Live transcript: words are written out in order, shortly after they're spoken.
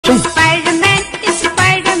Spiderman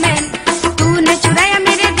Spiderman तूने चुराया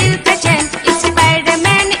मेरे दिल का चैन।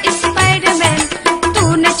 स्पाइडरमैन स्पाइडरमैन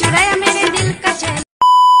तूने चुराया मेरे दिल का चैन।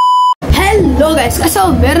 हेलो गाइस, कैसा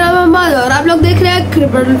हो? मेरा नाम अहमद और आप लोग देख रहे हैं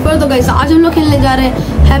क्रिकेट। तो गाइस आज हम लोग खेलने जा रहे हैं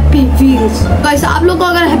हैप्पी व्हील्स। गाइस आप लोग को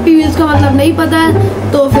अगर हैप्पी व्हील्स का मतलब नहीं पता है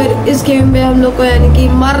तो फिर इस गेम में हम लोग को यानी कि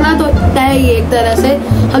मरना तो तय ही है। एक तरह से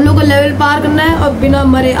हम लोग को लेवल पार करना है और बिना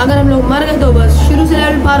मरे अगर हम लोग मर गए तो बस शुरू से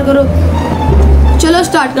लेवल पार करो। चलो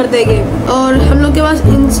स्टार्ट करते हैं गेम। और हम लोग के पास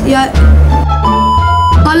हम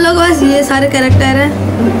लोग के पास ये सारे कैरेक्टर हैं।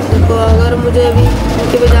 देखो अगर मुझे अभी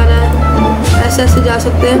उनके पे जाना है ऐसे ऐसे जा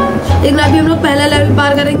सकते हैं, लेकिन अभी हम लोग पहला लेवल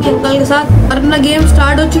पार करेंगे अंकल के साथ और अपना गेम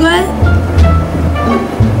स्टार्ट हो चुका है।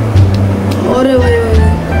 अरे भाई भाई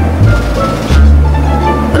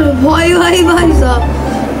अरे भाई भाई भाई साहब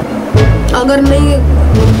अगर नहीं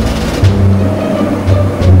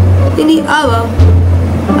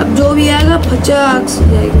अब जो भी आएगा फचाक से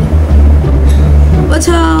जाएगा।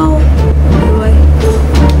 बचाओ भाई,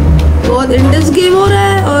 बहुत इंटेंस गेम हो रहा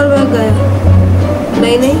है और मैं गया।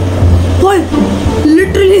 नहीं नहीं भाई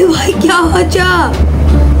लिटरली भाई क्या बचा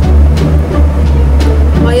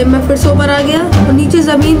भाई। अब मैं फिर से ऊपर आ गया और नीचे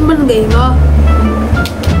जमीन बन गई। वाह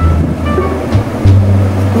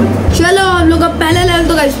चलो हम लोग अब पहले लेवल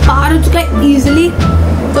तो गाइस पार हो चुका है इजीली।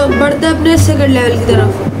 तो बढ़ते हैं अपने सेकंड लेवल की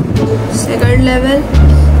तरफ। सेकंड लेवल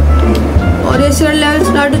और ये सेकंड लेवल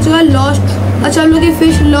स्टार्ट हो चुका है लॉस्ट। अच्छा हम लोग की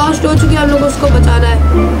फिश लॉस्ट हो चुकी है, हम लोग उसको बचाना है।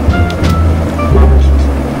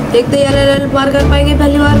 देखते हैं यार लेवल पार कर पाएंगे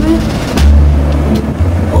पहली बार में।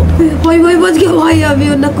 भाई भाई बच गया भाई, अभी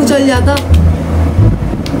वरना कुचल जाता।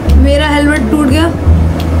 मेरा हेलमेट टूट गया।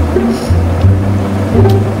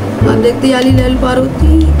 अब देखते हैं याली लेवल पार होती।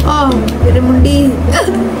 मेरे मुंडी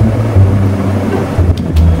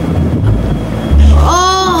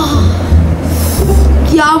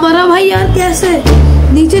क्या मरा भाई यार, कैसे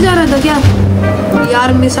नीचे जा रहा था क्या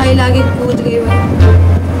यार? मिसाइल आगे कूद गई भाई।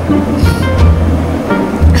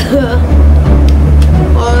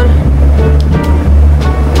 और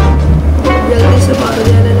जल्दी से पार हो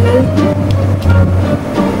जाने लगे।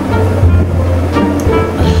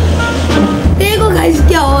 देखो गाइस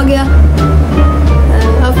क्या हो गया।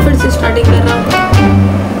 अब फिर से स्टार्टिंग कर रहा हूँ।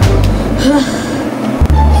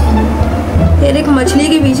 फिर एक मछली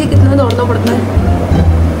के पीछे कितना दौड़ना पड़ता है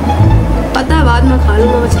पता है। बाद में खा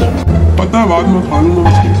लूंगा मछली, पता है बाद में खा लूंगा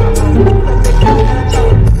मछली।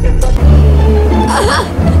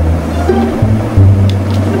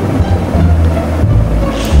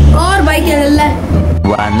 और भाई क्या चल रहा है?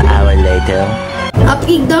 1 hour later. अब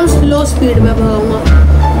एकदम स्लो स्पीड में भगाऊंगा,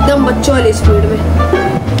 एकदम बच्चों वाली स्पीड में।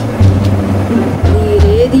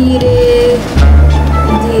 धीरे धीरे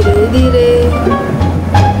धीरे धीरे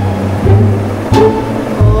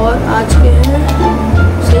और आ चुके हैं।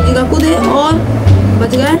 सही जगह कूदे और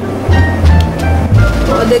बच गए।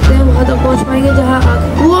 और देखते हैं वहां तक पहुंच पाएंगे जहां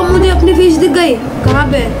वो मुझे अपनी फिश दिख गई। कहाँ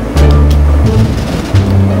पे?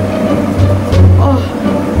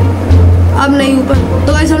 अब नहीं ऊपर।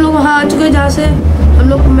 तो गाइस हम लोग वहां आ चुके हैं जहाँ से हम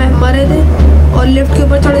लोग मरे थे। और लिफ्ट के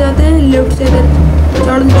ऊपर चढ़ जाते हैं, लिफ्ट से इधर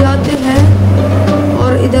चढ़ जाते हैं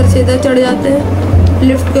और इधर से इधर चढ़ जाते हैं।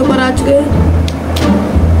 लिफ्ट के ऊपर आ चुके हैं।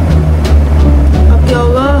 अब क्या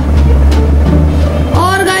होगा?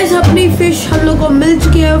 और गाइस अपनी फिश हम लोग को मिल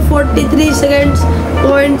चुकी है 43 सेकेंड्स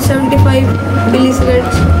 .75 मिली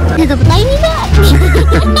सेकेंड्स। ये तो पता ही नहीं था।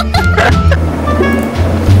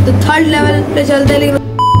 तो थर्ड लेवल पे चलते हैं। लेकिन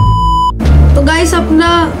तो गाइस अपना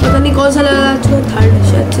पता नहीं कौन सा लेवल आ चुका है, थर्ड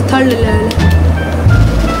शायद से थर्ड लेवल है।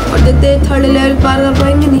 और देखते हैं थर्ड लेवल पार कर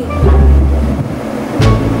पाएंगे नहीं।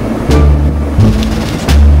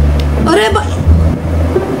 अरे भाई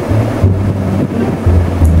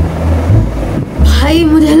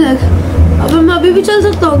मुझे लग अब मैं अभी भी चल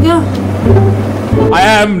सकता हूँ क्या? I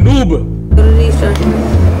am noob. रीस्टार्ट।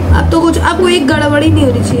 अब तो कुछ आपको एक गड़बड़ी नहीं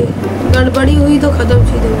होनी चाहिए। गड़बड़ी हुई तो खत्म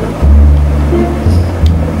चीज होगा।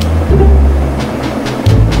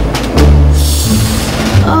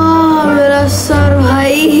 मेरा सर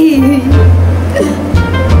भाई।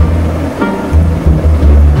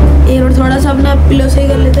 एक बार थोड़ा सा अपना पिलो सही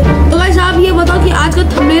कर लेते। तो गाइस आप ये बताओ कि आज का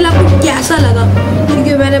थंबनेल आपको कैसा लगा,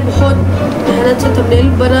 क्योंकि मैंने बहुत मेहनत से थंबनेल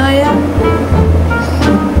बनाया।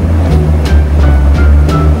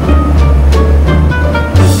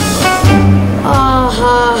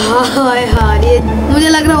 हाँ ये मुझे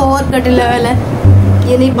लग रहा है बहुत कठिन लेवल है,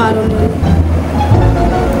 ये नहीं पार होने वाली।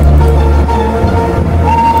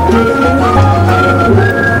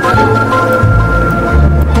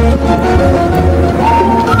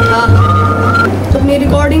 तो अपनी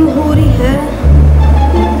रिकॉर्डिंग हो रही है।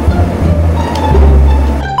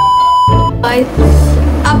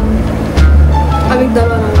 अब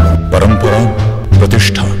एकदम आराम परंपरा,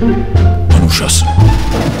 प्रतिष्ठा, अनुशासन।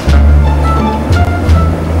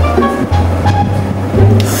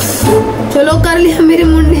 चलो कर लिया, मेरी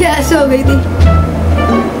मुंडी ऐसे हो गई थी।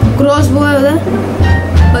 क्रॉस बो है उधर,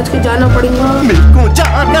 बच के जाना पड़ेगा। मेरे को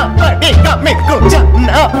जाना पड़ेगा, मेरे को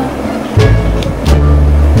जाना।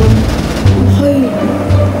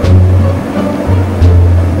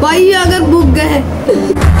 भाई अगर भूख गए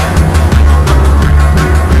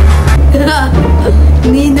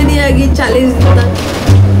नींद नहीं आएगी 40 दिन तक।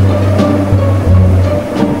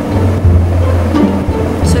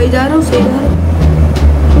 सही जा रहा हूँ, सही जा रहा हूँ।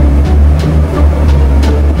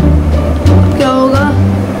 अब क्या होगा?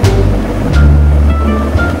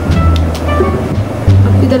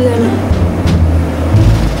 अब किधर जाना?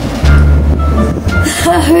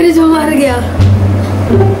 फिर जो मार गया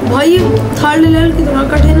भाई, थर्ड लेवल कितना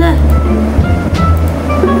कठिन है।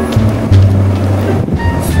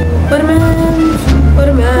 सुपरमैन,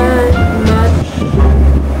 सुपरमैन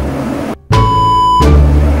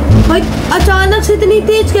भाई, अचानक से इतनी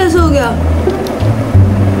तेज कैसे हो गया?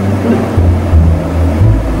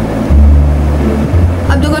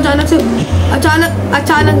 अब देखो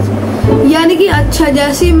अचानक यानी कि अच्छा,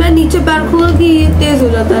 जैसे ही मैं नीचे पैर रखूंगा कि ये तेज हो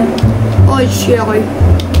जाता है। और शिट भाई,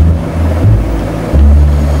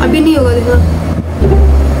 अभी नहीं होगा, देखना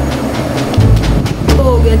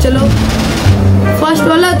हो गया। चलो फर्स्ट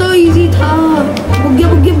वाला तो इजी था। बुक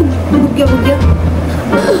गया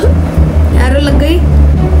एरो लग गई।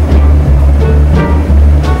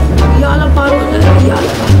 याला पार हो जाए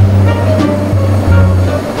याला,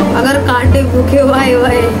 अगर कांटे भूखे भाई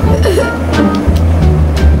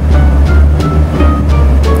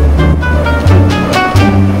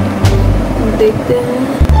देखते हैं।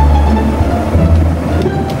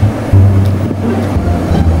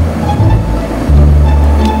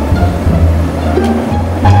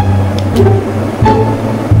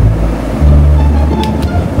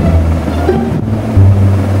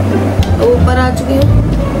 ऊपर आ चुके हैं।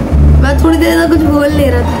 मैं थोड़ी देर तक कुछ बोल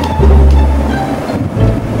नहीं रहा था।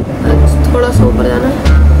 थोड़ा सा ऊपर जाना है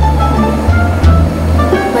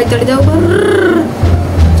भाई, चढ़ जाओ ऊपर।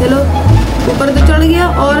 चलो ऊपर तो चढ़ गया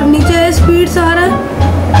और नीचे स्पीड से आ रहा है।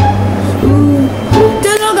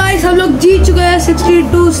 चलो गाइस, हम लोग जीत चुके हैं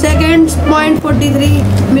 62 सेकेंड्स, 0.43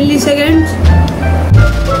 मिली सेकेंड्स।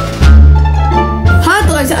 हाँ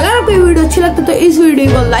तो गाइस, अगर आपको ये वीडियो अच्छी लगती है तो इस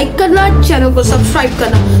वीडियो को लाइक करना, चैनल को सब्सक्राइब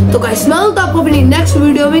करना। तो गाइस, मैं मिलता हूं आपको अपनी नेक्स्ट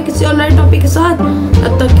वीडियो में किसी और नए टॉपिक के साथ।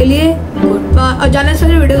 तब तक के लिए गुड बाय, और जाने से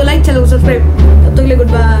पहले वीडियो को लाइक, चैनल को सब्सक्राइब। तब तक के लिए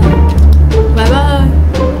good bye, bye bye.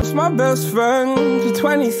 My best friend, she's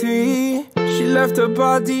 23. She left her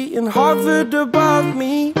body in Harvard above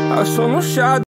me. I saw no shadow.